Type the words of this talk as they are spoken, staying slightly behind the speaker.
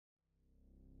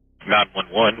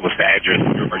911, what's the address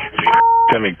of your emergency?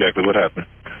 Tell me exactly what happened.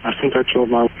 I think I killed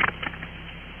my...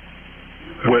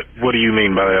 What do you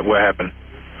mean by that? What happened?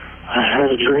 I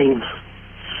had a dream,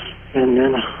 and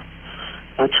then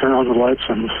I turn on the lights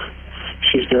and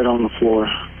she's dead on the floor.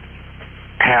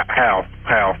 How?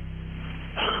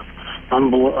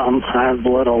 I have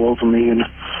blood all over me, and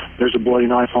there's a bloody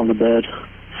knife on the bed,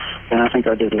 and I think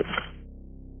I did it.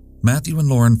 Matthew and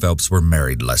Lauren Phelps were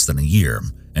married less than a year,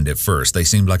 and at first they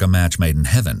seemed like a match made in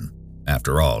heaven.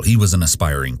 After all, he was an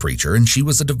aspiring preacher and she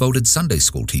was a devoted Sunday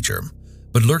school teacher.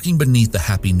 But lurking beneath the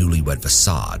happy newlywed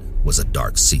facade was a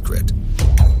dark secret.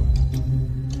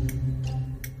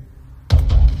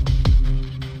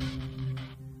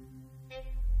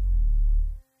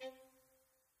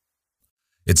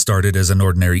 It started as an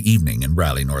ordinary evening in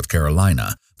Raleigh, North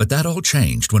Carolina, but that all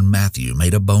changed when Matthew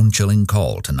made a bone-chilling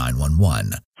call to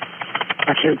 911.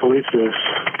 I can't believe this.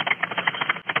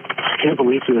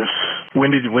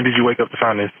 When did you wake up to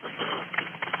find this?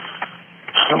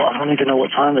 I don't even know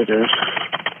what time it is.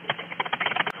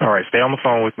 All right, stay on the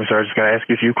phone with me, sir. I just gotta ask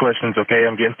you a few questions, okay?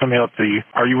 I'm getting some help to you.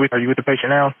 Are you with the patient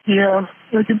now? Yeah,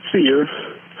 I can see her.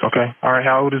 Okay. All right.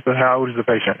 How old is the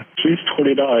patient? She's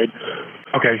 29.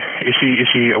 Okay. Is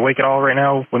she awake at all right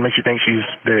now? What makes you think she's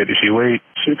dead? Is she awake?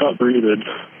 She's not breathing.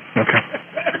 Okay.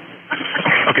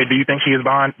 Okay. Do you think she is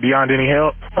beyond any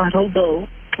help? I don't know.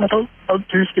 I'm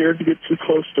too scared to get too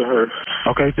close to her.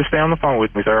 Okay. Just stay on the phone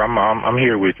with me, sir. I'm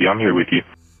here with you. I'm here with you.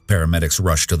 Paramedics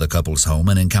rushed to the couple's home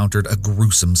and encountered a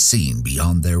gruesome scene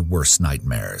beyond their worst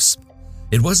nightmares.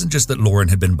 It wasn't just that Lauren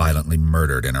had been violently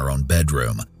murdered in her own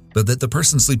bedroom, but that the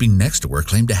person sleeping next to her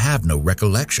claimed to have no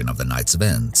recollection of the night's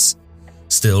events.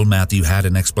 Still, Matthew had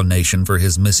an explanation for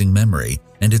his missing memory,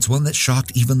 and it's one that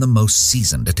shocked even the most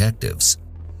seasoned detectives.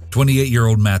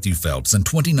 28-year-old Matthew Phelps and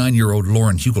 29-year-old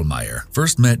Lauren Hugelmeyer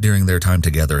first met during their time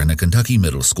together in a Kentucky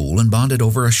middle school and bonded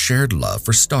over a shared love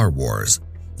for Star Wars.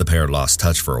 The pair lost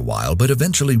touch for a while, but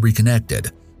eventually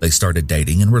reconnected. They started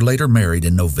dating and were later married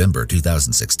in November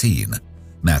 2016.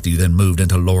 Matthew then moved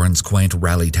into Lauren's quaint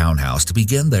Raleigh townhouse to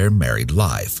begin their married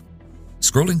life.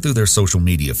 Scrolling through their social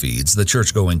media feeds, the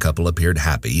church-going couple appeared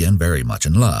happy and very much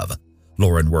in love.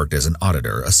 Lauren worked as an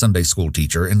auditor, a Sunday school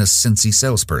teacher, and a Scentsy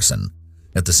salesperson.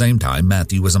 At the same time,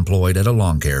 Matthew was employed at a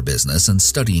lawn care business and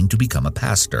studying to become a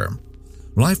pastor.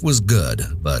 Life was good,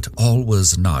 but all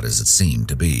was not as it seemed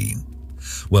to be.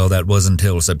 Well, that was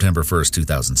until September 1st,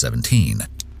 2017.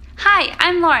 Hi,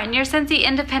 I'm Lauren, your Scentsy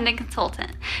independent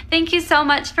consultant. Thank you so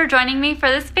much for joining me for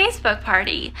this Facebook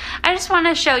party. I just want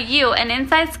to show you an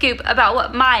inside scoop about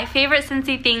what my favorite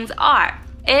Scentsy things are.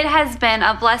 It has been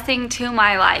a blessing to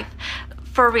my life,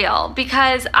 for real,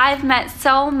 because I've met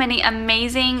so many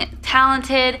amazing,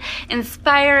 talented,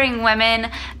 inspiring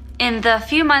women in the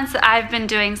few months that I've been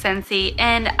doing Scentsy,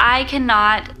 and I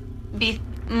cannot be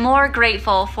more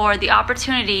grateful for the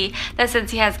opportunity that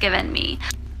Scentsy has given me.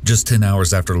 Just 10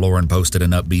 hours after Lauren posted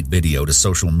an upbeat video to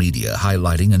social media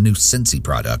highlighting a new Scentsy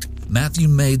product, Matthew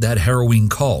made that harrowing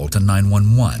call to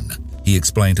 911. He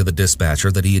explained to the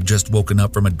dispatcher that he had just woken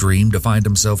up from a dream to find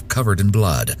himself covered in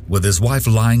blood, with his wife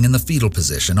lying in the fetal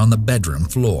position on the bedroom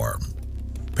floor.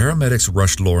 Paramedics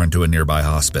rushed Lauren to a nearby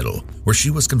hospital, where she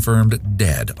was confirmed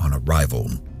dead on arrival.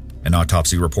 An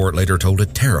autopsy report later told a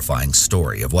terrifying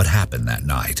story of what happened that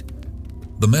night.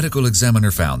 The medical examiner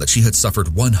found that she had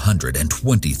suffered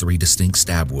 123 distinct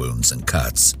stab wounds and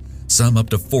cuts, some up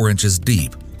to 4 inches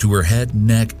deep, to her head,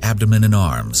 neck, abdomen, and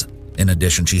arms. In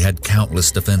addition, she had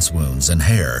countless defense wounds and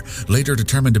hair, later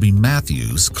determined to be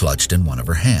Matthew's, clutched in one of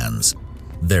her hands.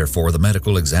 Therefore, the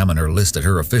medical examiner listed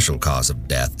her official cause of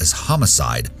death as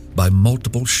homicide by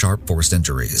multiple sharp force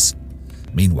injuries.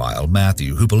 Meanwhile,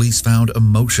 Matthew, who police found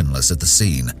emotionless at the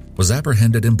scene, was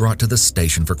apprehended and brought to the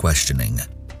station for questioning.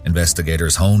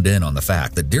 Investigators honed in on the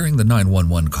fact that during the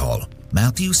 911 call,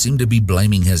 Matthew seemed to be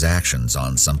blaming his actions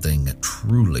on something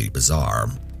truly bizarre.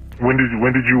 When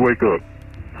did you wake up?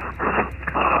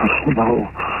 I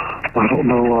don't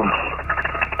know.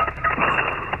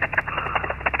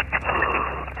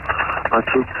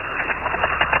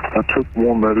 I took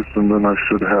more medicine than I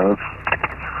should have.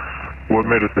 What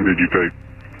medicine did you take?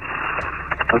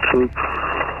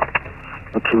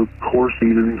 I took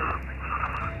Corseed,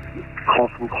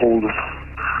 cough and cold,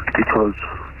 because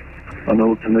I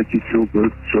know it can make you feel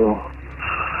good, so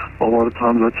a lot of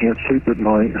times I can't sleep at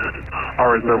night. All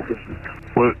right, so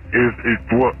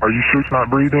what are you sure she's not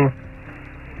breathing?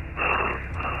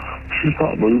 She's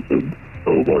not moving.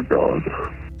 Oh my God.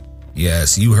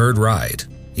 Yes, you heard right.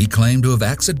 He claimed to have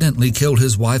accidentally killed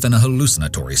his wife in a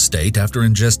hallucinatory state after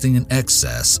ingesting an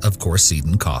excess of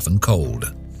Corseed cough and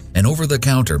cold, an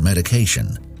over-the-counter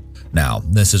medication. Now,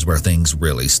 this is where things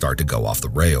really start to go off the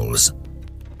rails.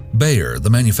 Bayer, the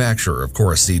manufacturer of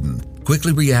Coricidin,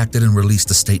 quickly reacted and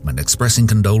released a statement expressing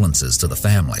condolences to the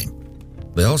family.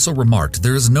 They also remarked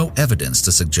there is no evidence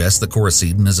to suggest that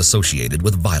Coricidin is associated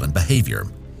with violent behavior.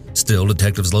 Still,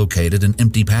 detectives located an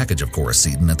empty package of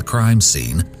Coricidin at the crime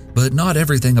scene, but not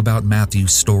everything about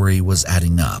Matthew's story was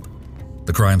adding up.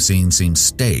 The crime scene seemed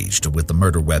staged, with the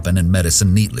murder weapon and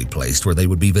medicine neatly placed where they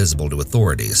would be visible to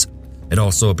authorities. It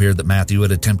also appeared that Matthew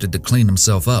had attempted to clean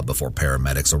himself up before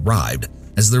paramedics arrived,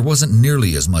 as there wasn't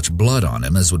nearly as much blood on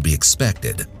him as would be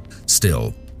expected.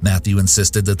 Still, Matthew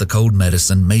insisted that the cold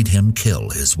medicine made him kill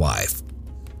his wife.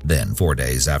 Then, 4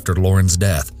 days after Lauren's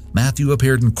death, Matthew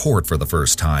appeared in court for the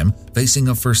first time, facing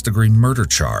a first-degree murder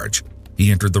charge.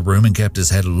 He entered the room and kept his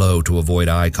head low to avoid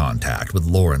eye contact with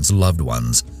Lauren's loved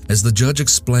ones, as the judge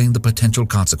explained the potential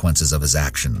consequences of his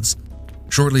actions.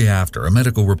 Shortly after, a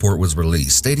medical report was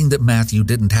released stating that Matthew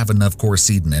didn't have enough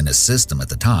Coricidin in his system at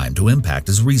the time to impact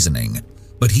his reasoning,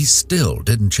 but he still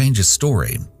didn't change his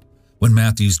story. When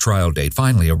Matthew's trial date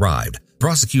finally arrived,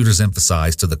 prosecutors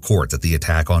emphasized to the court that the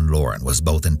attack on Lauren was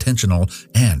both intentional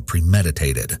and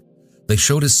premeditated. They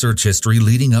showed his search history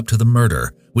leading up to the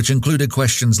murder, which included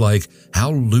questions like,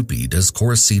 how loopy does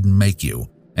Coricidin make you?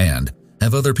 And,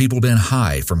 have other people been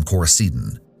high from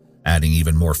Coricidin? Adding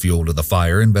even more fuel to the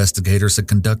fire, investigators had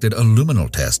conducted a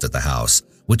luminol test at the house,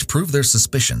 which proved their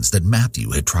suspicions that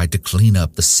Matthew had tried to clean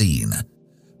up the scene.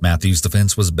 Matthew's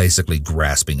defense was basically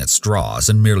grasping at straws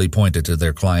and merely pointed to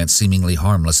their client's seemingly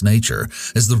harmless nature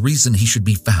as the reason he should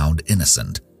be found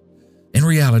innocent. In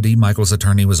reality, Michael's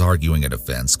attorney was arguing a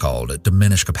defense called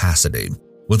diminished capacity.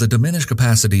 With a diminished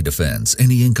capacity defense,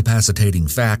 any incapacitating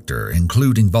factor,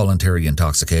 including voluntary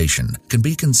intoxication, can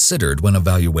be considered when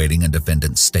evaluating a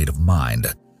defendant's state of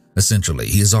mind. Essentially,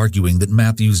 he is arguing that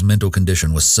Matthew's mental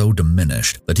condition was so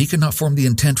diminished that he could not form the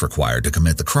intent required to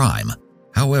commit the crime.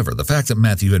 However, the fact that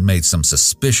Matthew had made some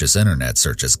suspicious internet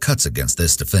searches cuts against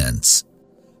this defense.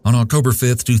 On October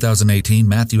 5, 2018,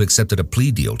 Matthew accepted a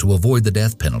plea deal to avoid the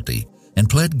death penalty and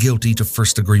pled guilty to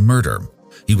first-degree murder.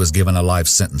 He was given a life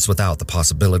sentence without the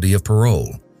possibility of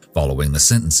parole. Following the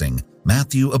sentencing,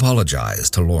 Matthew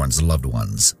apologized to Lauren's loved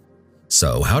ones.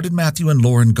 So, how did Matthew and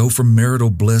Lauren go from marital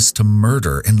bliss to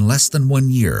murder in less than 1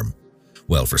 year?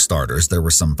 Well, for starters, there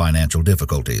were some financial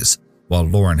difficulties. While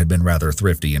Lauren had been rather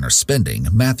thrifty in her spending,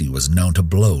 Matthew was known to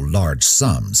blow large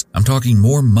sums. I'm talking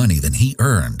more money than he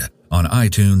earned on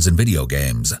iTunes and video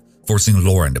games, forcing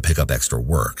Lauren to pick up extra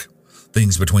work.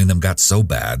 Things between them got so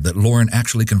bad that Lauren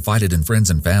actually confided in friends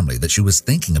and family that she was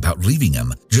thinking about leaving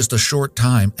him just a short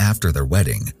time after their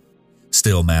wedding.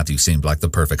 Still, Matthew seemed like the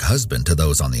perfect husband to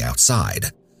those on the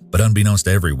outside. But unbeknownst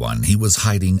to everyone, he was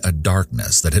hiding a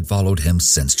darkness that had followed him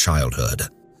since childhood.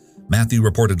 Matthew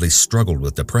reportedly struggled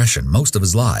with depression most of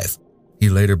his life. He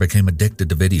later became addicted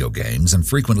to video games and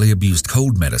frequently abused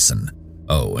cold medicine.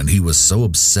 Oh, and he was so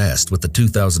obsessed with the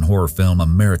 2000 horror film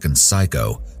American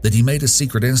Psycho that he made a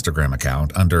secret Instagram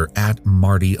account under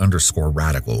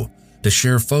 @Marty_radical to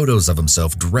share photos of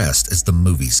himself dressed as the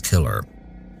movie's killer.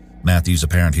 Matthew's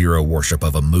apparent hero worship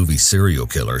of a movie serial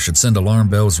killer should send alarm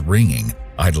bells ringing.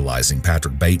 Idolizing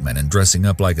Patrick Bateman and dressing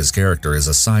up like his character is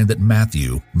a sign that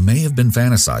Matthew may have been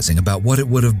fantasizing about what it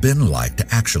would have been like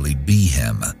to actually be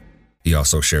him. He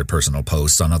also shared personal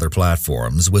posts on other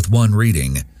platforms, with one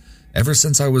reading, "Ever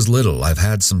since I was little, I've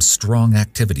had some strong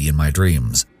activity in my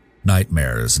dreams.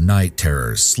 Nightmares, night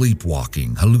terrors,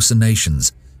 sleepwalking,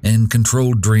 hallucinations, and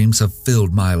controlled dreams have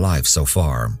filled my life so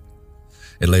far."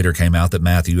 It later came out that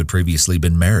Matthew had previously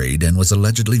been married and was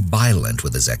allegedly violent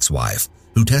with his ex-wife,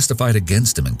 who testified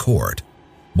against him in court.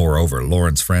 Moreover,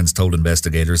 Lauren's friends told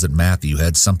investigators that Matthew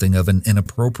had something of an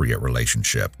inappropriate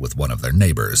relationship with one of their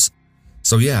neighbors.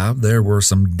 So yeah, there were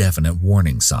some definite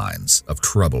warning signs of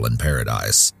trouble in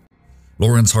paradise.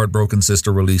 Lauren's heartbroken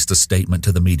sister released a statement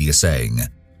to the media saying,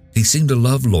 "He seemed to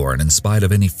love Lauren in spite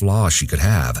of any flaws she could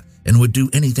have and would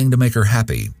do anything to make her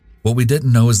happy. What we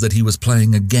didn't know is that he was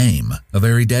playing a game, a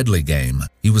very deadly game.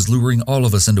 He was luring all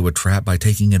of us into a trap by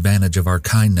taking advantage of our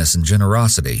kindness and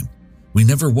generosity. We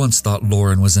never once thought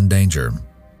Lauren was in danger."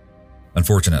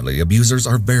 Unfortunately, abusers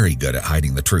are very good at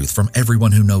hiding the truth from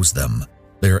everyone who knows them.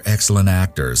 They are excellent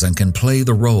actors and can play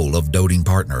the role of doting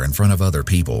partner in front of other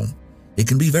people. It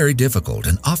can be very difficult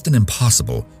and often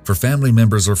impossible for family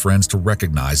members or friends to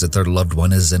recognize that their loved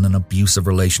one is in an abusive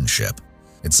relationship.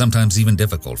 It's sometimes even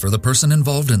difficult for the person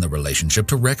involved in the relationship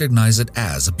to recognize it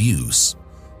as abuse.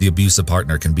 The abusive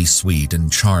partner can be sweet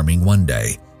and charming one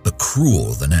day, but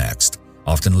cruel the next,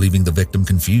 often leaving the victim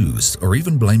confused or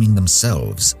even blaming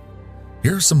themselves.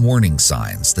 Here are some warning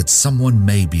signs that someone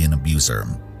may be an abuser.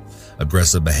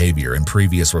 Aggressive behavior in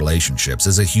previous relationships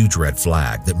is a huge red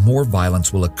flag that more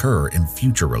violence will occur in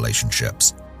future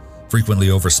relationships. Frequently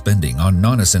overspending on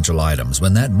non-essential items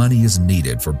when that money is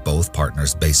needed for both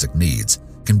partners' basic needs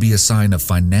can be a sign of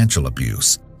financial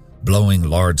abuse. Blowing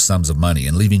large sums of money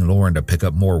and leaving Lauren to pick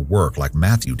up more work like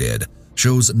Matthew did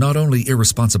shows not only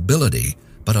irresponsibility,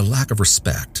 but a lack of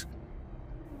respect.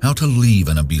 How to leave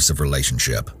an abusive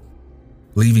relationship.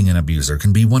 Leaving an abuser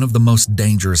can be one of the most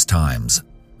dangerous times.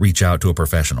 Reach out to a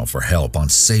professional for help on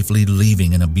safely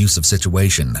leaving an abusive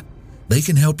situation. They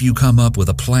can help you come up with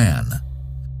a plan.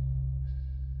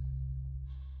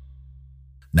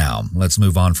 Now, let's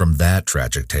move on from that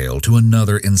tragic tale to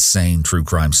another insane true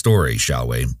crime story, shall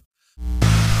we?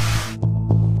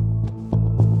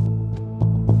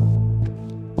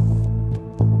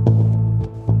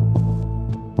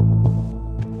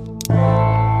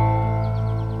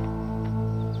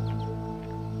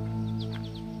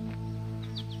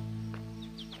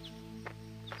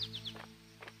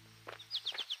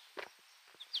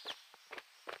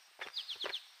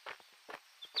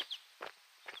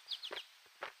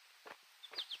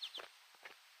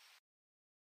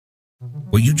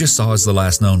 What you just saw is the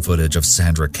last known footage of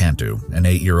Sandra Cantu, an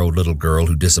 8-year-old little girl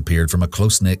who disappeared from a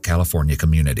close-knit California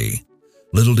community.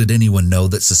 Little did anyone know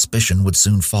that suspicion would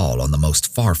soon fall on the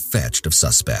most far-fetched of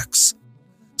suspects.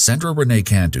 Sandra Renee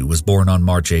Cantu was born on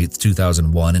March 8,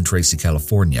 2001 in Tracy,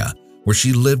 California, where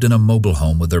she lived in a mobile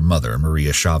home with her mother,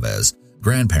 Maria Chavez,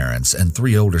 grandparents, and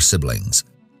 3 older siblings.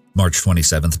 March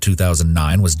 27,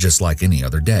 2009 was just like any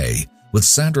other day, with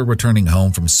Sandra returning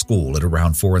home from school at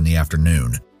around 4 in the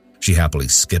afternoon. She happily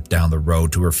skipped down the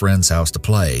road to her friend's house to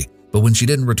play, but when she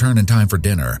didn't return in time for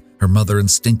dinner, her mother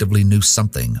instinctively knew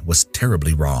something was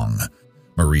terribly wrong.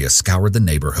 Maria scoured the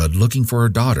neighborhood looking for her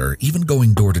daughter, even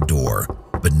going door to door,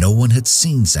 but no one had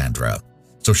seen Sandra,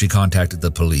 so she contacted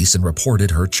the police and reported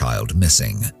her child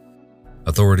missing.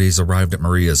 Authorities arrived at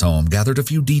Maria's home, gathered a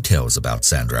few details about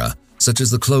Sandra, such as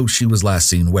the clothes she was last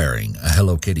seen wearing, a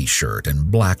Hello Kitty shirt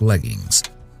and black leggings.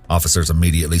 Officers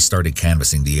immediately started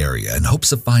canvassing the area in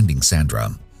hopes of finding Sandra,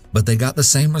 but they got the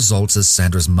same results as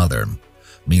Sandra's mother.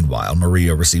 Meanwhile,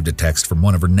 Maria received a text from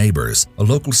one of her neighbors, a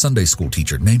local Sunday school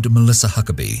teacher named Melissa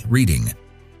Huckabee, reading,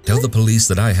 "Tell the police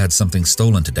that I had something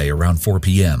stolen today around 4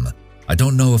 p.m. I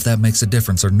don't know if that makes a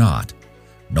difference or not."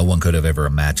 No one could have ever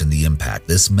imagined the impact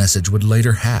this message would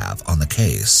later have on the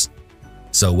case.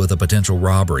 So with a potential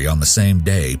robbery on the same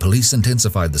day, police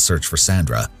intensified the search for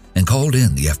Sandra and called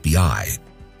in the FBI.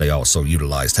 They also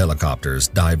utilized helicopters,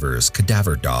 divers,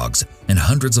 cadaver dogs, and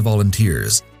hundreds of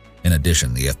volunteers. In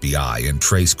addition, the FBI and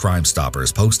Trace Crime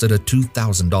Stoppers posted a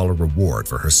 $2,000 reward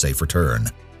for her safe return,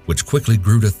 which quickly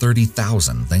grew to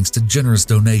 $30,000 thanks to generous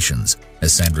donations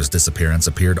as Sandra's disappearance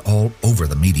appeared all over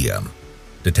the media.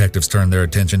 Detectives turned their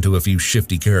attention to a few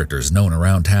shifty characters known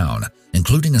around town,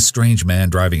 including a strange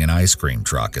man driving an ice cream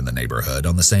truck in the neighborhood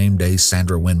on the same day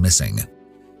Sandra went missing.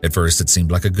 At first, it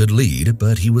seemed like a good lead,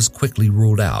 but he was quickly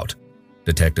ruled out.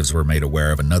 Detectives were made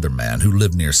aware of another man who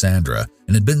lived near Sandra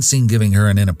and had been seen giving her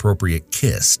an inappropriate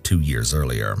kiss 2 years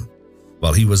earlier.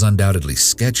 While he was undoubtedly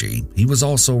sketchy, he was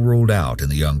also ruled out in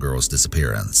the young girl's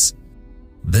disappearance.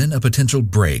 Then a potential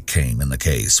break came in the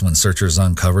case when searchers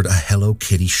uncovered a Hello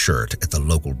Kitty shirt at the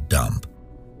local dump.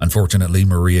 Unfortunately,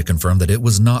 Maria confirmed that it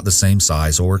was not the same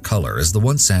size or color as the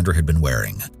one Sandra had been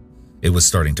wearing. It was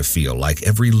starting to feel like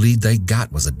every lead they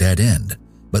got was a dead end.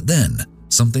 But then,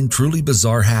 something truly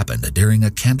bizarre happened during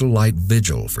a candlelight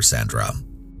vigil for Sandra.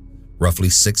 Roughly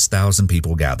 6,000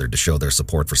 people gathered to show their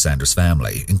support for Sandra's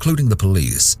family, including the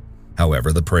police.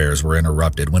 However, the prayers were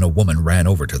interrupted when a woman ran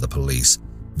over to the police,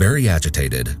 very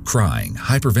agitated, crying,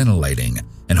 hyperventilating,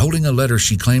 and holding a letter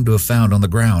she claimed to have found on the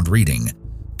ground reading,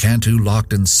 "Cantu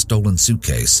locked in stolen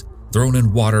suitcase, thrown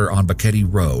in water on Bucketty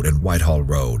Road and Whitehall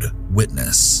Road,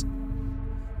 witness."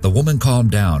 The woman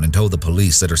calmed down and told the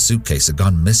police that her suitcase had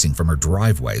gone missing from her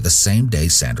driveway the same day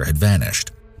Sandra had vanished.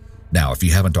 Now, if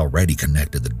you haven't already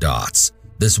connected the dots,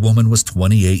 this woman was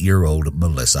 28-year-old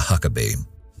Melissa Huckabee.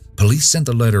 Police sent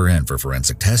the letter in for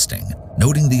forensic testing,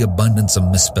 noting the abundance of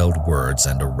misspelled words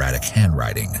and erratic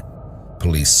handwriting.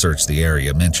 Police searched the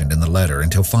area mentioned in the letter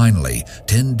until finally,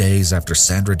 10 days after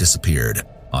Sandra disappeared,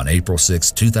 on April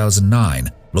 6, 2009,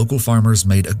 local farmers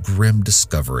made a grim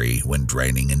discovery when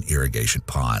draining an irrigation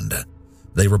pond.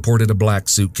 They reported a black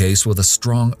suitcase with a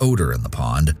strong odor in the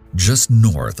pond just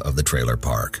north of the trailer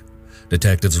park.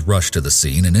 Detectives rushed to the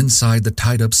scene, and inside the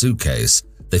tied-up suitcase,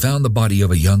 they found the body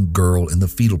of a young girl in the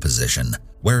fetal position,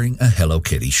 wearing a Hello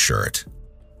Kitty shirt.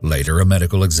 Later, a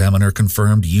medical examiner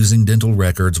confirmed using dental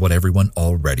records what everyone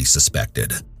already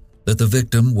suspected, that the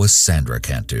victim was Sandra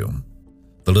Cantu.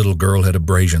 The little girl had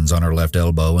abrasions on her left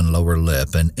elbow and lower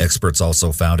lip, and experts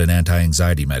also found an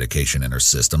anti-anxiety medication in her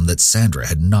system that Sandra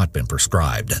had not been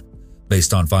prescribed.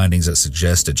 Based on findings that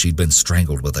suggested she'd been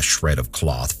strangled with a shred of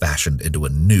cloth fashioned into a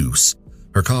noose,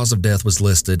 her cause of death was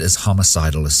listed as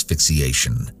homicidal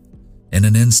asphyxiation. In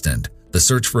an instant, the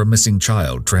search for a missing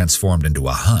child transformed into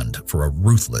a hunt for a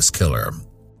ruthless killer.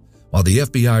 While the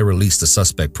FBI released a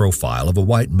suspect profile of a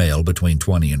white male between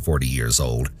 20 and 40 years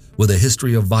old with a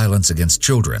history of violence against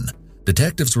children,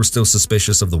 detectives were still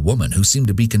suspicious of the woman who seemed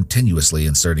to be continuously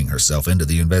inserting herself into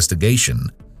the investigation,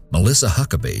 Melissa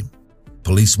Huckabee.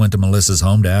 Police went to Melissa's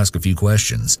home to ask a few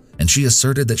questions, and she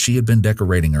asserted that she had been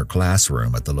decorating her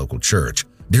classroom at the local church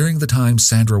during the time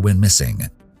Sandra went missing.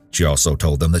 She also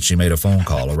told them that she made a phone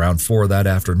call around 4 that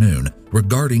afternoon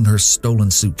regarding her stolen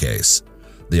suitcase.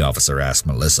 The officer asked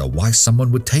Melissa why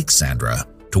someone would take Sandra,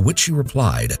 to which she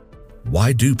replied,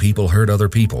 "Why do people hurt other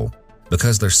people?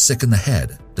 Because they're sick in the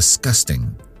head.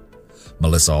 Disgusting."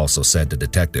 Melissa also said to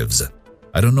detectives,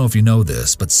 "I don't know if you know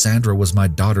this, but Sandra was my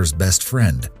daughter's best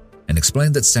friend," and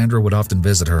explained that Sandra would often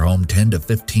visit her home 10 to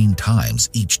 15 times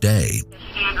each day.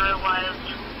 Sandra was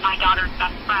my daughter's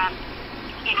best friend.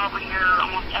 She came over here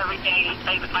almost every day and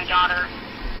played with my daughter.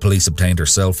 Police obtained her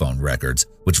cell phone records,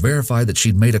 which verified that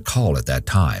she'd made a call at that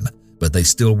time, but they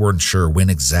still weren't sure when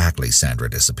exactly Sandra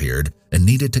disappeared and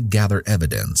needed to gather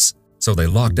evidence. So they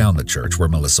locked down the church where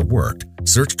Melissa worked,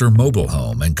 searched her mobile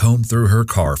home, and combed through her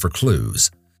car for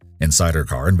clues. Inside her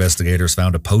car, investigators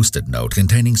found a post-it note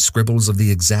containing scribbles of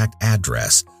the exact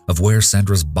address of where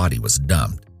Sandra's body was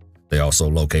dumped. They also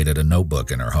located a notebook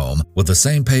in her home with the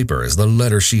same paper as the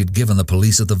letter she had given the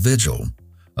police at the vigil.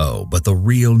 Oh, but the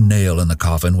real nail in the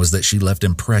coffin was that she left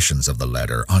impressions of the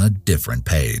letter on a different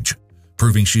page,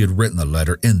 proving she had written the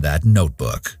letter in that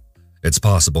notebook. It's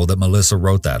possible that Melissa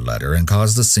wrote that letter and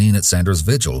caused the scene at Sandra's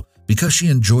vigil because she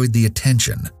enjoyed the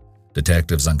attention.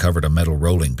 Detectives uncovered a metal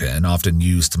rolling pin often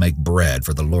used to make bread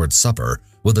for the Lord's Supper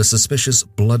with a suspicious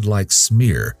blood-like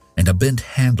smear and a bent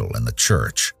handle in the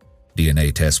church.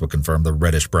 DNA tests would confirm the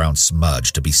reddish-brown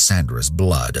smudge to be Sandra's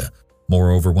blood.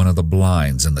 Moreover, one of the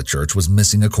blinds in the church was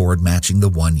missing a cord matching the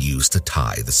one used to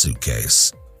tie the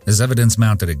suitcase. As evidence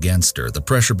mounted against her, the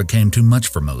pressure became too much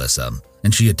for Melissa,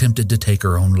 and she attempted to take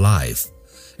her own life.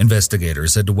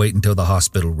 Investigators had to wait until the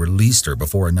hospital released her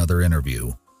before another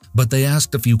interview, but they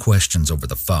asked a few questions over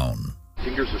the phone.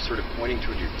 Fingers were sort of pointing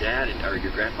toward your dad or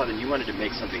your grandfather, and you wanted to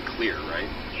make something clear, right?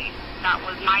 That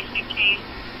was my suitcase.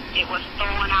 It was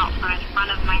stolen out from in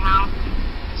front of my house.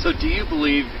 So do you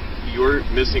believe your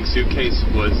missing suitcase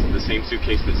was the same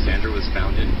suitcase that Sandra was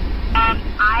found in?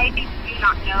 I do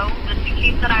not know. The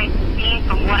suitcase that I've seen,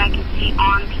 from what I can see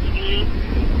on TV,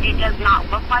 it does not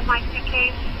look like my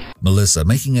suitcase. Melissa,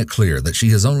 making it clear that she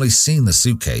has only seen the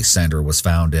suitcase Sandra was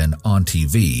found in on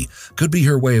TV, could be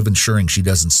her way of ensuring she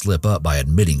doesn't slip up by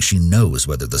admitting she knows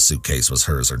whether the suitcase was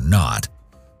hers or not.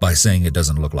 By saying it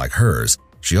doesn't look like hers,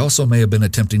 she also may have been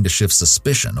attempting to shift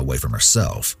suspicion away from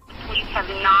herself. Police have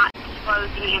not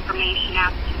disclosed any information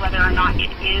as to whether or not it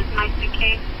is my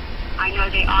suitcase. I know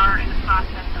they are in the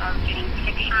process of getting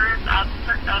pictures of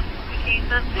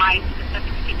suitcases, my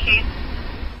specific suitcase.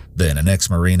 Then an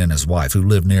ex-Marine and his wife who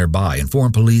lived nearby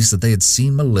informed police that they had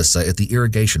seen Melissa at the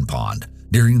irrigation pond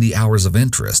during the hours of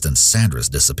interest in Sandra's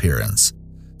disappearance.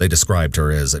 They described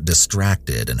her as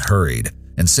distracted and hurried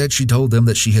and said she told them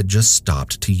that she had just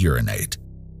stopped to urinate.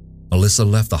 Melissa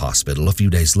left the hospital a few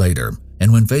days later,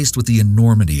 and when faced with the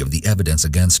enormity of the evidence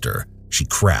against her, she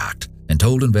cracked and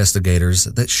told investigators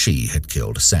that she had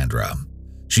killed Sandra.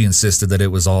 She insisted that it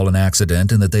was all an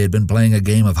accident and that they had been playing a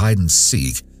game of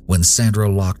hide-and-seek when Sandra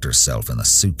locked herself in the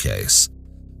suitcase.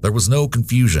 There was no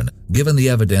confusion, given the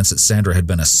evidence that Sandra had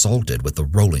been assaulted with the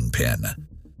rolling pin.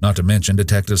 Not to mention,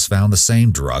 detectives found the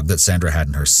same drug that Sandra had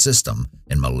in her system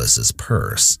in Melissa's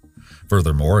purse.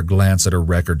 Furthermore, a glance at her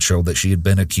record showed that she had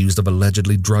been accused of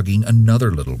allegedly drugging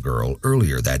another little girl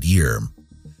earlier that year.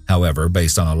 However,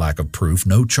 based on a lack of proof,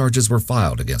 no charges were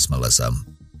filed against Melissa.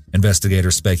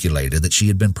 Investigators speculated that she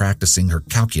had been practicing her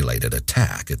calculated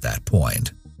attack at that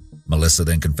point. Melissa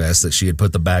then confessed that she had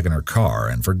put the bag in her car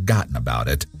and forgotten about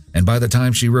it, and by the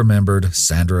time she remembered,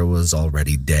 Sandra was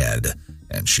already dead,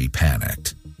 and she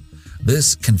panicked.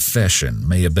 This confession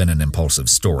may have been an impulsive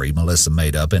story Melissa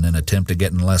made up in an attempt to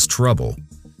get in less trouble.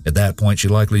 At that point, she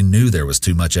likely knew there was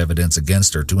too much evidence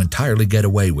against her to entirely get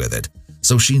away with it,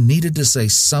 so she needed to say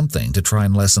something to try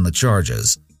and lessen the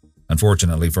charges.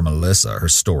 Unfortunately for Melissa, her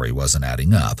story wasn't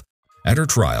adding up. At her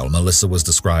trial, Melissa was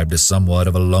described as somewhat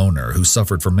of a loner who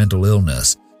suffered from mental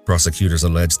illness. Prosecutors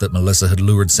alleged that Melissa had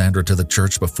lured Sandra to the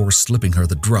church before slipping her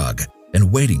the drug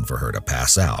and waiting for her to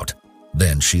pass out.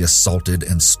 Then she assaulted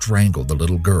and strangled the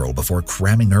little girl before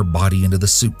cramming her body into the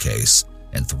suitcase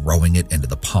and throwing it into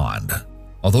the pond.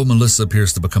 Although Melissa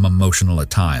appears to become emotional at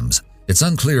times, it's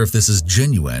unclear if this is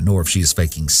genuine or if she is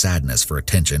faking sadness for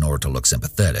attention or to look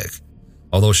sympathetic.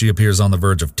 Although she appears on the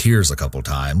verge of tears a couple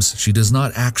times, she does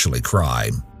not actually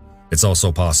cry. It's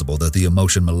also possible that the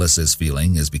emotion Melissa is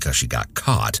feeling is because she got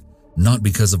caught, not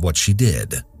because of what she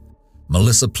did.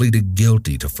 Melissa pleaded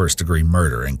guilty to first-degree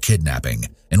murder and kidnapping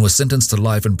and was sentenced to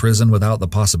life in prison without the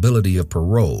possibility of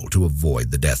parole to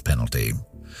avoid the death penalty.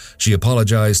 She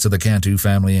apologized to the Cantu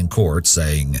family in court,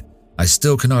 saying, "I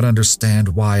still cannot understand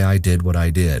why I did what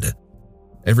I did.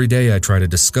 Every day I try to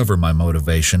discover my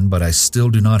motivation, but I still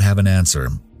do not have an answer.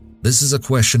 This is a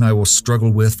question I will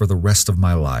struggle with for the rest of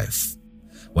my life."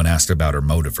 When asked about her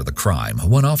motive for the crime,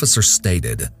 one officer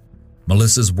stated,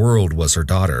 "Melissa's world was her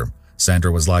daughter.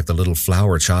 Sandra was like the little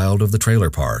flower child of the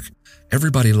trailer park.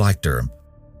 Everybody liked her.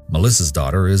 Melissa's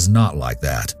daughter is not like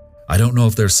that. I don't know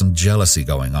if there's some jealousy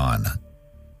going on."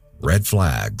 Red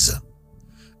flags.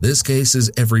 This case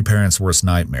is every parent's worst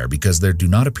nightmare because there do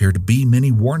not appear to be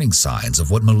many warning signs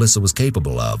of what Melissa was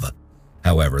capable of.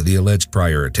 However, the alleged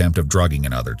prior attempt of drugging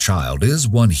another child is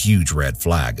one huge red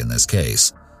flag in this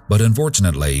case, but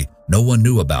unfortunately, no one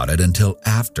knew about it until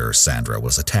after Sandra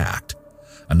was attacked.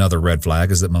 Another red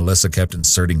flag is that Melissa kept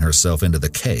inserting herself into the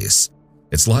case.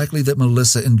 It's likely that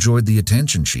Melissa enjoyed the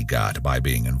attention she got by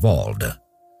being involved.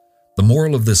 The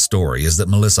moral of this story is that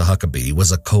Melissa Huckabee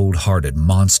was a cold-hearted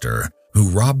monster who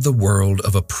robbed the world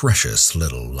of a precious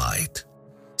little light.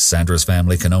 Sandra's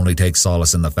family can only take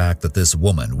solace in the fact that this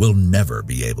woman will never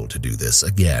be able to do this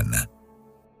again.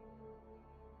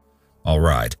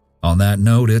 Alright, on that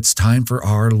note, it's time for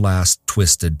our last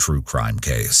twisted true crime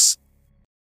case.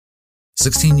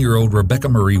 16-year-old Rebecca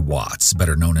Marie Watts,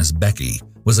 better known as Becky,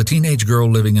 was a teenage girl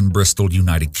living in Bristol,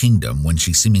 United Kingdom when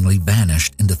she seemingly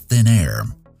vanished into thin air.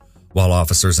 While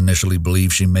officers initially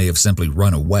believed she may have simply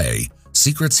run away,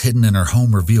 secrets hidden in her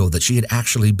home revealed that she had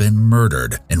actually been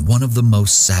murdered in one of the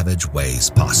most savage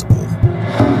ways possible.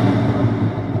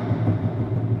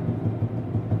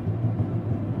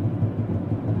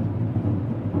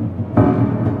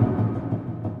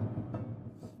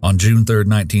 On June 3,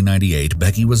 1998,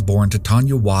 Becky was born to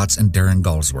Tanya Watts and Darren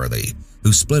Galsworthy,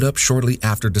 who split up shortly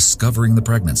after discovering the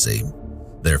pregnancy.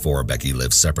 Therefore, Becky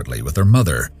lived separately with her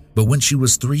mother, but when she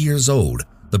was 3 years old,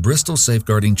 the Bristol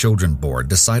Safeguarding Children Board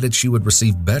decided she would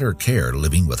receive better care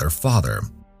living with her father.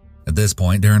 At this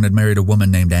point, Darren had married a woman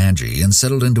named Angie and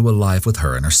settled into a life with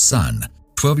her and her son,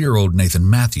 12-year-old Nathan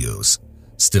Matthews.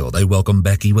 Still, they welcomed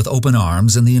Becky with open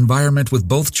arms, and the environment with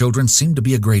both children seemed to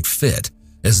be a great fit,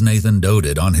 as Nathan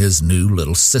doted on his new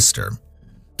little sister.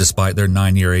 Despite their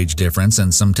 9-year age difference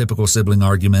and some typical sibling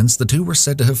arguments, the two were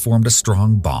said to have formed a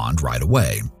strong bond right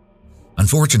away.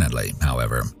 Unfortunately,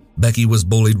 however, Becky was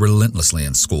bullied relentlessly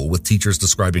in school, with teachers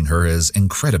describing her as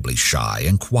incredibly shy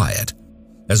and quiet.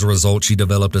 As a result, she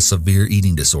developed a severe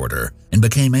eating disorder and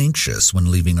became anxious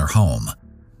when leaving her home.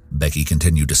 Becky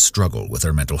continued to struggle with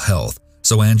her mental health,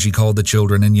 so Angie called the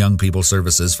Children and Young People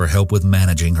Services for help with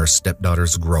managing her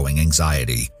stepdaughter's growing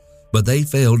anxiety, but they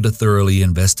failed to thoroughly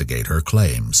investigate her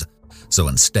claims. So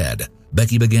instead,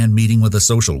 Becky began meeting with a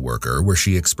social worker where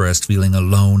she expressed feeling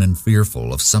alone and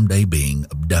fearful of someday being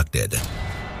abducted.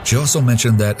 She also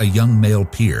mentioned that a young male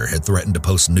peer had threatened to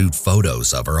post nude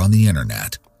photos of her on the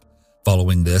internet.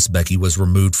 Following this, Becky was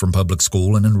removed from public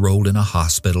school and enrolled in a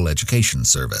hospital education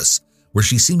service, where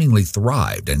she seemingly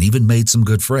thrived and even made some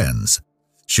good friends.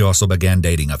 She also began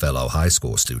dating a fellow high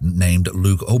school student named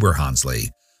Luke Oberhansley,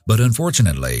 but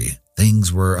unfortunately,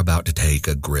 things were about to take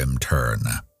a grim turn.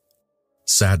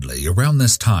 Sadly, around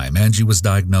this time, Angie was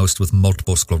diagnosed with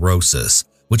multiple sclerosis,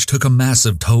 which took a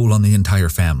massive toll on the entire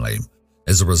family.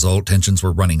 As a result, tensions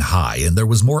were running high and there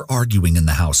was more arguing in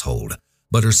the household,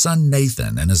 but her son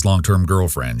Nathan and his long-term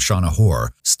girlfriend, Shauna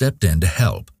Hoare, stepped in to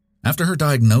help. After her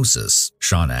diagnosis,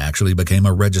 Shauna actually became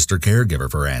a registered caregiver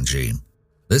for Angie.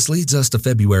 This leads us to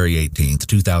February 18,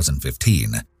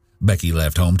 2015. Becky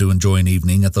left home to enjoy an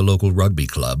evening at the local rugby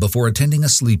club before attending a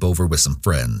sleepover with some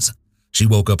friends. She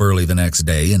woke up early the next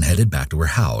day and headed back to her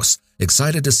house,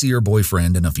 excited to see her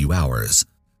boyfriend in a few hours.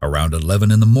 Around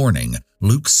 11 in the morning,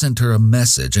 Luke sent her a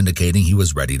message indicating he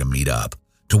was ready to meet up,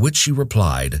 to which she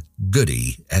replied,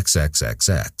 "Goody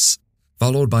XXXX,"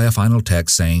 followed by a final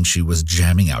text saying she was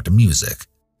jamming out to music.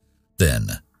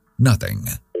 Then, nothing.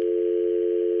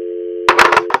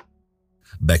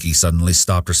 Becky suddenly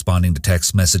stopped responding to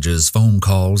text messages, phone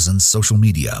calls, and social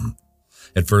media.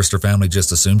 At first, her family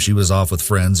just assumed she was off with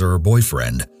friends or her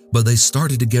boyfriend, but they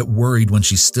started to get worried when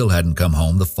she still hadn't come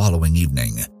home the following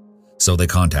evening. So they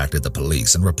contacted the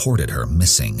police and reported her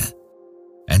missing.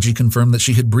 Angie confirmed that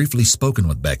she had briefly spoken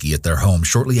with Becky at their home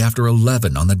shortly after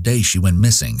 11 on the day she went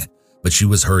missing, but she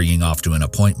was hurrying off to an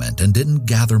appointment and didn't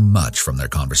gather much from their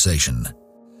conversation.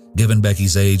 Given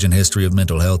Becky's age and history of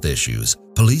mental health issues,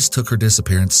 police took her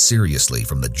disappearance seriously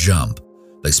from the jump.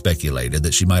 They speculated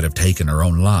that she might have taken her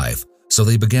own life, so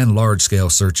they began large-scale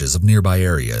searches of nearby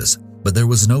areas, but there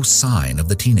was no sign of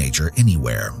the teenager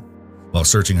anywhere. While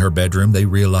searching her bedroom, they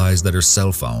realized that her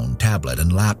cell phone, tablet,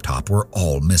 and laptop were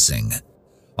all missing.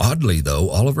 Oddly, though,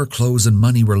 all of her clothes and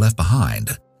money were left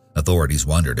behind. Authorities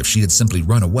wondered if she had simply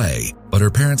run away, but her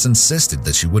parents insisted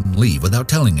that she wouldn't leave without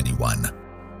telling anyone.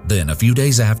 Then, a few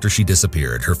days after she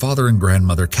disappeared, her father and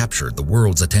grandmother captured the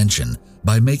world's attention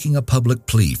by making a public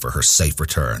plea for her safe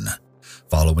return.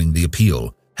 Following the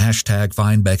appeal,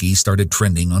 #FindBecky started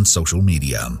trending on social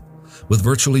media. With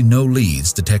virtually no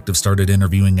leads, detectives started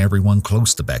interviewing everyone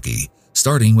close to Becky,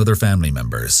 starting with her family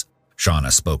members.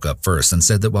 Shauna spoke up first and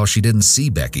said that while she didn't see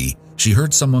Becky, she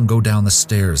heard someone go down the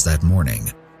stairs that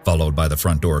morning, followed by the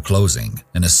front door closing,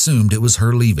 and assumed it was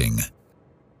her leaving.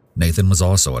 Nathan was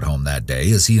also at home that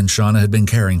day as he and Shauna had been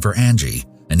caring for Angie,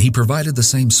 and he provided the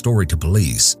same story to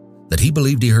police, that he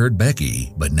believed he heard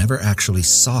Becky but never actually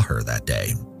saw her that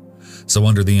day. So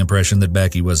under the impression that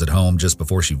Becky was at home just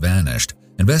before she vanished,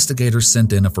 investigators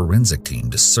sent in a forensic team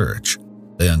to search.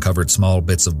 They uncovered small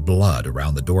bits of blood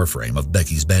around the doorframe of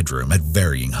Becky's bedroom at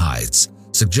varying heights,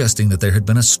 suggesting that there had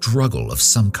been a struggle of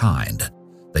some kind.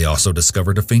 They also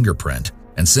discovered a fingerprint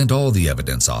and sent all the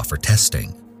evidence off for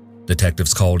testing.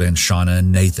 Detectives called in Shauna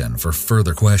and Nathan for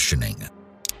further questioning.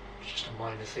 Just a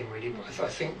minor thing really, but I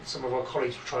think some of our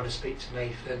colleagues were trying to speak to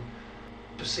Nathan,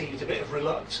 perceived a bit of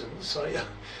reluctance.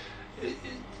 Do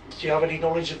you have any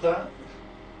knowledge of that?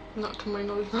 Not to my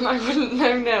knowledge, I wouldn't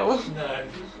know now. No.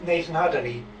 Nathan had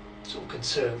any sort of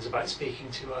concerns about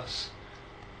speaking to us?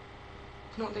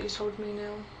 Not that he's told me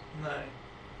now. No. Okay.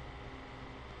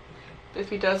 If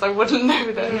he does, I wouldn't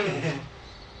know then.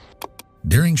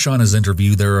 During Shauna's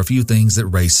interview, there are a few things that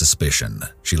raise suspicion.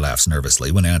 She laughs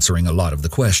nervously when answering a lot of the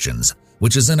questions,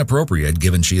 which is inappropriate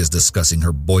given she is discussing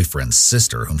her boyfriend's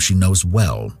sister, whom she knows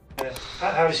well.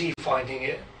 How is he finding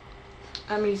it?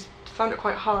 He's found it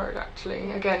quite hard,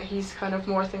 actually. Again, he's kind of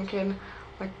more thinking,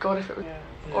 my God, if it would... Yeah.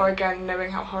 Or again,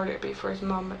 knowing how hard it'd be for his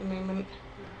mum at the moment.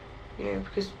 You know,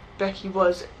 because Becky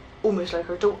was almost like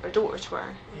a daughter to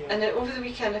her. Yeah. And over the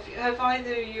weekend, have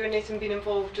either you or Nathan been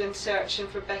involved in searching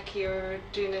for Becky or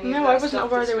doing any No, of that I wasn't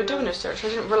stuff aware they were doing a search. I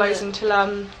didn't realise until,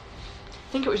 I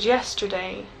think it was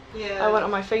yesterday. Yeah. I went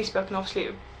on my Facebook and obviously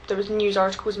there was news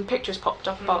articles and pictures popped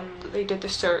up about that they did the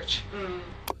search.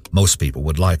 Most people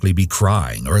would likely be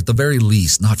crying or at the very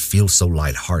least not feel so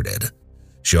lighthearted.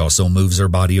 She also moves her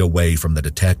body away from the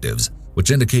detectives,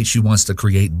 which indicates she wants to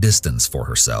create distance for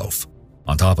herself.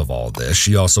 On top of all this,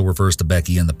 she also refers to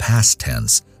Becky in the past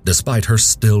tense, despite her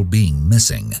still being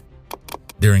missing.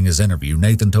 During his interview,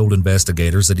 Nathan told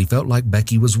investigators that he felt like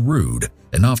Becky was rude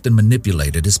and often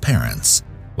manipulated his parents.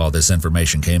 While this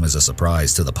information came as a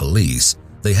surprise to the police,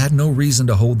 they had no reason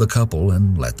to hold the couple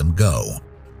and let them go.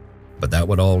 But that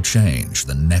would all change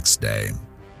the next day.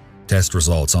 Test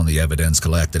results on the evidence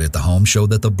collected at the home showed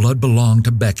that the blood belonged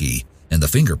to Becky and the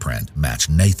fingerprint matched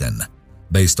Nathan.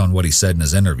 Based on what he said in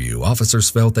his interview, officers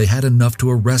felt they had enough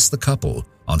to arrest the couple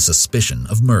on suspicion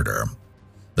of murder.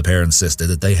 The pair insisted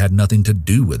that they had nothing to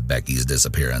do with Becky's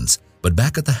disappearance, but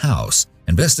back at the house,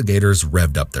 investigators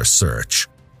revved up their search.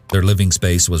 Their living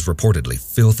space was reportedly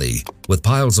filthy, with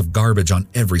piles of garbage on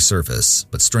every surface,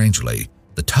 but strangely,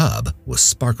 the tub was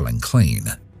sparkling clean.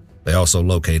 They also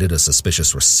located a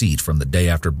suspicious receipt from the day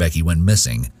after Becky went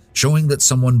missing, showing that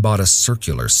someone bought a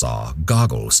circular saw,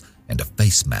 goggles, and a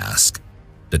face mask.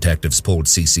 Detectives pulled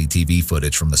CCTV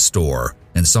footage from the store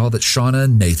and saw that Shauna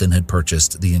and Nathan had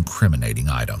purchased the incriminating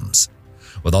items.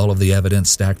 With all of the evidence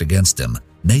stacked against him,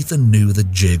 Nathan knew the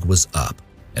jig was up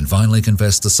and finally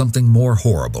confessed to something more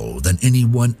horrible than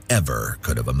anyone ever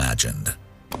could have imagined.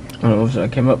 Well, I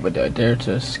came up with the idea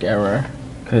to scare her,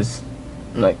 because,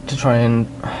 to try and...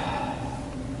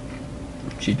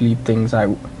 she'd leave things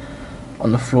out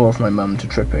on the floor of my mum to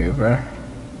trip over,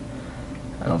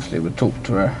 and obviously would talk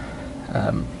to her.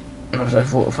 And I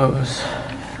thought if I was,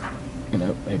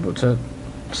 able to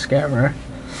scare her,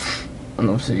 and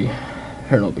obviously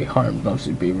her not be harmed, and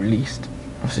obviously be released.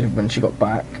 Obviously when she got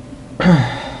back,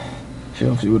 she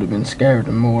obviously would have been scared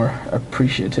and more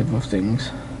appreciative of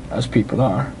things, as people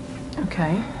are.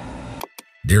 Okay.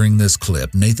 During this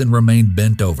clip, Nathan remained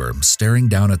bent over, staring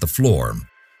down at the floor.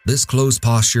 This closed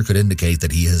posture could indicate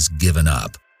that he has given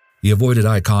up. He avoided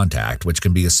eye contact, which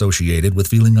can be associated with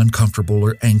feeling uncomfortable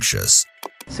or anxious.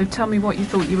 So tell me what you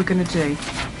thought you were going to do.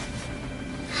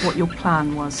 What your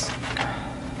plan was.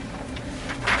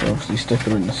 So obviously stick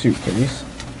her in the suitcase.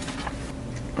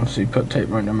 Obviously put tape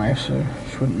around her mouth so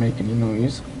she wouldn't make any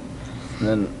noise. And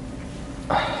then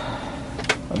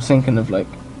I was thinking of like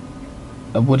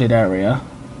a wooded area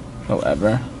or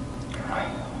whatever.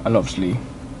 I'll obviously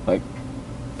like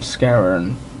scare her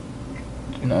and,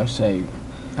 you know, say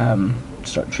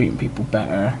start treating people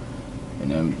better, you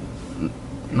know,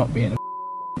 not being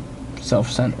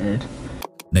self-centered.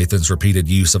 Nathan's repeated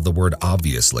use of the word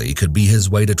obviously could be his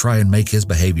way to try and make his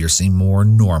behavior seem more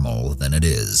normal than it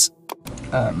is.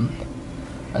 And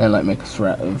then like make a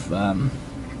threat of,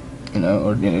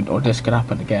 or this could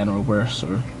happen again or worse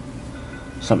or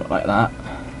something like that.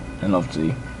 And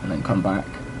obviously, and then come back.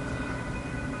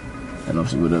 And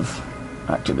obviously would have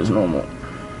acted as normal.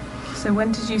 So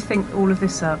when did you think all of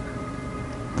this up?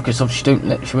 Because obviously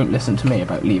she won't listen to me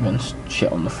about leaving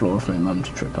shit on the floor for my mum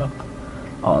to trip up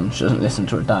on. She doesn't listen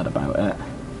to her dad about it.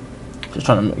 Just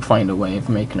trying to find a way of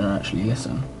making her actually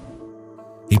listen.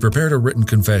 He prepared a written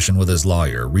confession with his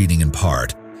lawyer, reading in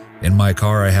part, "In my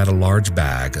car I had a large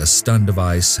bag, a stun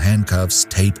device, handcuffs,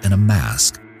 tape, and a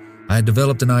mask. I had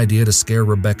developed an idea to scare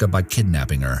Rebecca by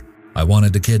kidnapping her. I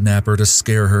wanted to kidnap her to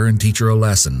scare her and teach her a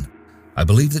lesson. I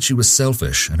believed that she was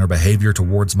selfish and her behavior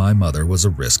towards my mother was a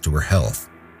risk to her health."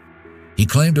 He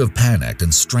claimed to have panicked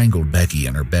and strangled Becky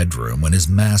in her bedroom when his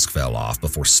mask fell off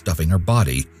before stuffing her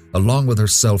body, along with her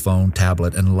cell phone,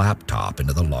 tablet, and laptop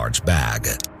into the large bag.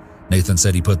 Nathan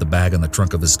said he put the bag in the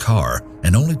trunk of his car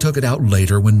and only took it out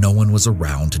later when no one was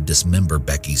around to dismember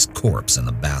Becky's corpse in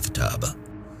the bathtub.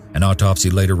 An autopsy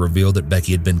later revealed that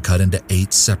Becky had been cut into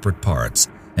 8 separate parts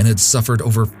and had suffered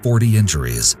over 40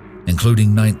 injuries,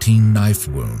 including 19 knife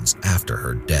wounds after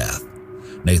her death.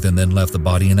 Nathan then left the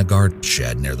body in a garden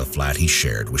shed near the flat he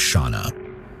shared with Shauna.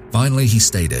 Finally, he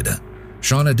stated,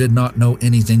 "Shauna did not know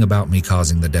anything about me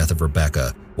causing the death of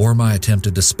Rebecca or my attempt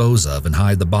to dispose of and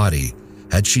hide the body.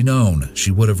 Had she known, she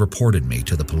would have reported me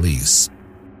to the police."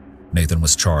 Nathan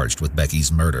was charged with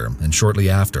Becky's murder, and shortly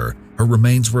after, her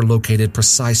remains were located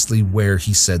precisely where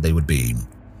he said they would be.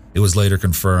 It was later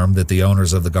confirmed that the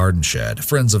owners of the garden shed,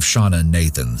 friends of Shauna and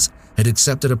Nathan's, had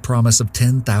accepted a promise of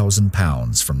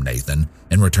 £10,000 from Nathan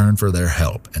in return for their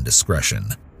help and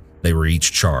discretion. They were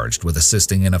each charged with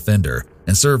assisting an offender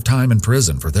and served time in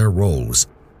prison for their roles,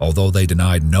 although they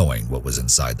denied knowing what was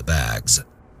inside the bags.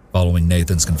 Following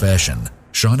Nathan's confession,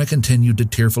 Shauna continued to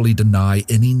tearfully deny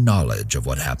any knowledge of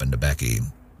what happened to Becky.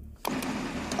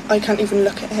 I can't even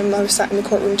look at him. I was sat in the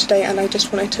courtroom today and I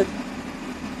just wanted to,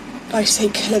 I say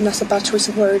kill him, that's a bad choice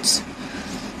of words.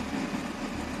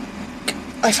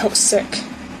 I felt sick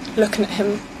looking at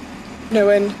him,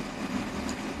 knowing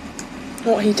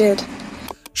what he did.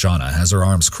 Shauna has her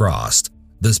arms crossed.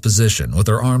 This position, with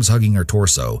her arms hugging her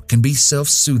torso, can be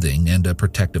self-soothing and a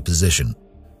protective position.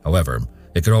 However,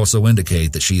 it could also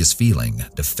indicate that she is feeling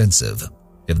defensive.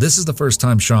 If this is the first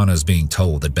time Shauna is being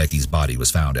told that Becky's body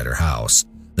was found at her house,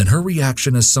 then her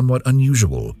reaction is somewhat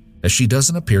unusual, as she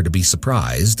doesn't appear to be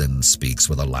surprised and speaks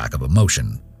with a lack of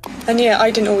emotion. And yeah,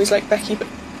 I didn't always like Becky, but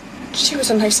she was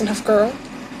a nice enough girl.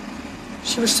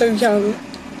 She was so young.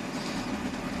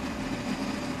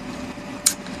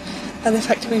 And the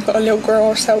fact that we've got a little girl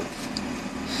ourselves.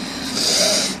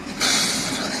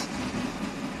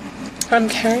 I'm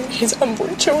carrying his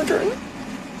unborn children.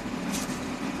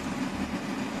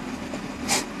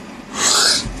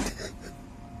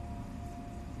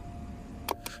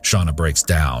 Shauna breaks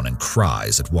down and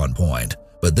cries at one point,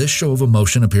 but this show of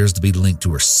emotion appears to be linked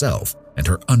to herself and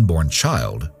her unborn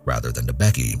child rather than to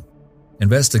Becky.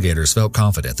 Investigators felt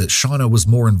confident that Shauna was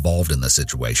more involved in the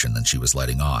situation than she was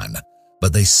letting on,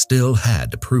 but they still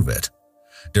had to prove it.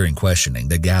 During questioning,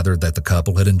 they gathered that the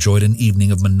couple had enjoyed an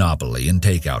evening of Monopoly and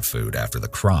takeout food after the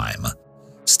crime.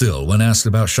 Still, when asked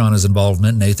about Shauna's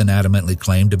involvement, Nathan adamantly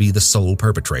claimed to be the sole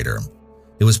perpetrator.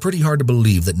 It was pretty hard to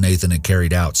believe that Nathan had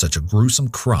carried out such a gruesome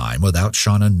crime without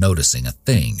Shauna noticing a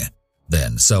thing.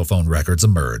 Then, cell phone records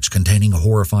emerged containing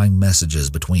horrifying messages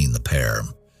between the pair,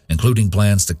 including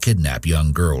plans to kidnap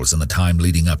young girls in the time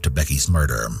leading up to Becky's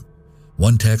murder.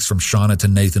 One text from Shauna to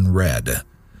Nathan read,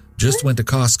 "Just went to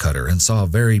Cost Cutter and saw a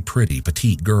very pretty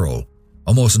petite girl.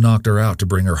 Almost knocked her out to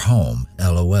bring her home.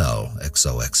 LOL,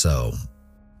 XOXO.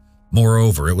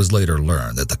 Moreover, it was later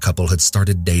learned that the couple had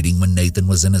started dating when Nathan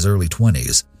was in his early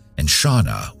 20s, and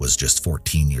Shauna was just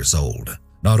 14 years old.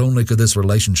 Not only could this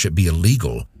relationship be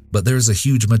illegal, but there's a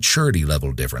huge maturity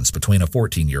level difference between a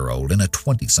 14-year-old and a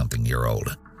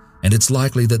 20-something-year-old, and it's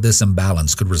likely that this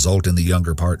imbalance could result in the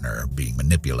younger partner being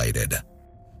manipulated.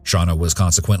 Shauna was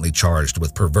consequently charged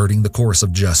with perverting the course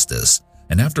of justice,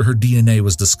 and after her DNA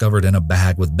was discovered in a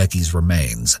bag with Becky's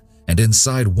remains and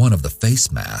inside one of the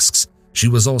face masks, she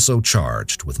was also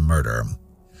charged with murder.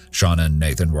 Shauna and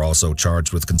Nathan were also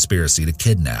charged with conspiracy to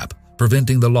kidnap,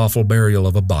 preventing the lawful burial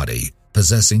of a body,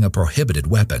 possessing a prohibited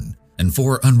weapon, and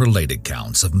 4 unrelated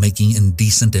counts of making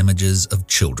indecent images of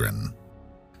children.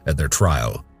 At their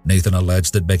trial, Nathan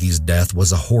alleged that Becky's death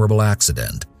was a horrible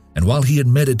accident, and while he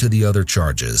admitted to the other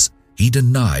charges, he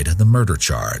denied the murder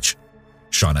charge.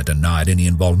 Shauna denied any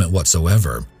involvement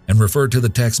whatsoever and referred to the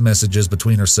text messages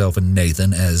between herself and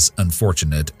Nathan as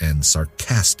unfortunate and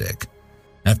sarcastic.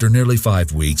 After nearly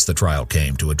 5 weeks, the trial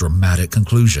came to a dramatic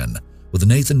conclusion, with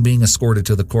Nathan being escorted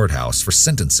to the courthouse for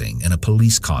sentencing in a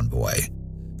police convoy.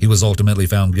 He was ultimately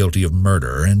found guilty of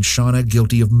murder and Shauna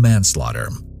guilty of manslaughter.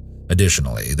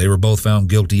 Additionally, they were both found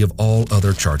guilty of all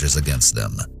other charges against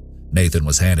them. Nathan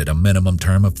was handed a minimum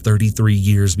term of 33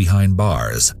 years behind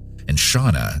bars, and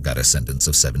Shauna got a sentence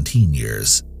of 17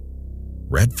 years.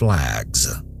 Red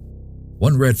flags.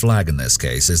 One red flag in this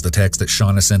case is the text that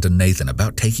Shauna sent to Nathan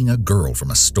about taking a girl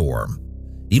from a store.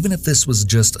 Even if this was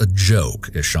just a joke,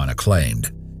 as Shauna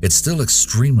claimed, it's still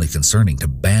extremely concerning to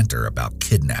banter about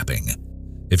kidnapping.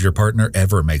 If your partner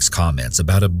ever makes comments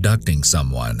about abducting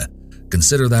someone,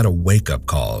 consider that a wake-up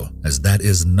call, as that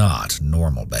is not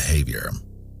normal behavior.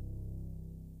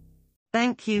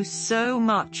 Thank you so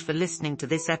much for listening to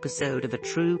this episode of a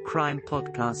True Crime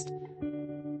Podcast.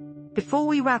 Before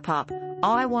we wrap up,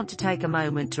 I want to take a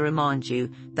moment to remind you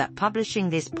that publishing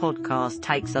this podcast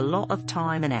takes a lot of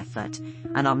time and effort,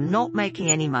 and I'm not making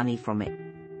any money from it.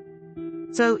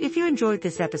 So if you enjoyed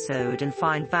this episode and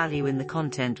find value in the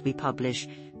content we publish,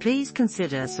 please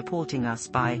consider supporting us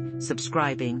by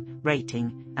subscribing,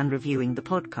 rating, and reviewing the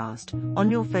podcast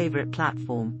on your favorite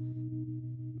platform.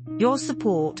 Your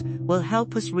support will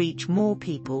help us reach more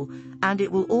people, and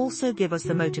it will also give us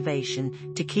the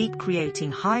motivation to keep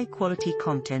creating high-quality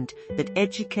content that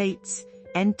educates,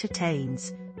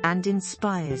 entertains, and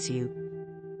inspires you.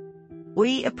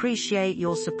 We appreciate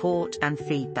your support and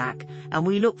feedback, and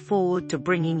we look forward to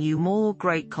bringing you more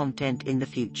great content in the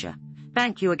future.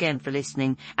 Thank you again for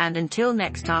listening, and until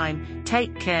next time,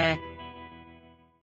 take care